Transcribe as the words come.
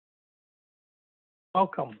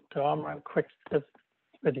Welcome to Omron Quick Tip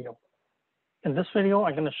video. In this video,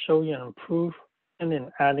 I'm going to show you an improvement in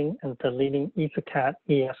adding and deleting EtherCAT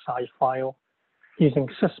ESI file using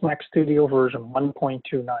Sysmac Studio version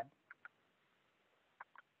 1.29.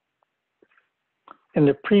 In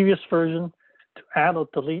the previous version, to add or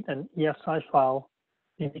delete an ESI file,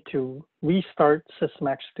 you need to restart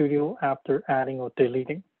Sysmac Studio after adding or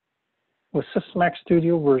deleting. With Sysmac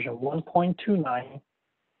Studio version 1.29,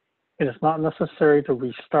 it is not necessary to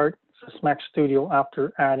restart Sysmac Studio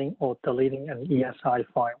after adding or deleting an ESI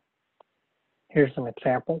file. Here's an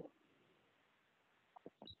example.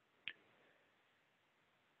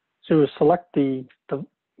 So select the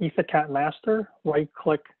EtherCAT master,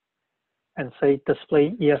 right-click, and say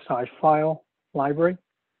Display ESI File Library.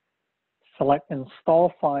 Select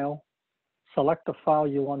Install File. Select the file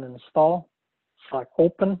you want to install. Select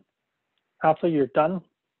Open. After you're done,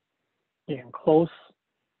 you can close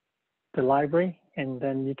the library, and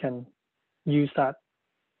then you can use that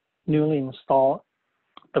newly installed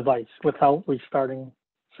device without restarting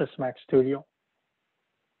Sysmac Studio.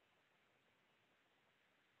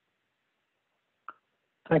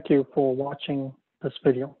 Thank you for watching this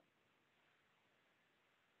video.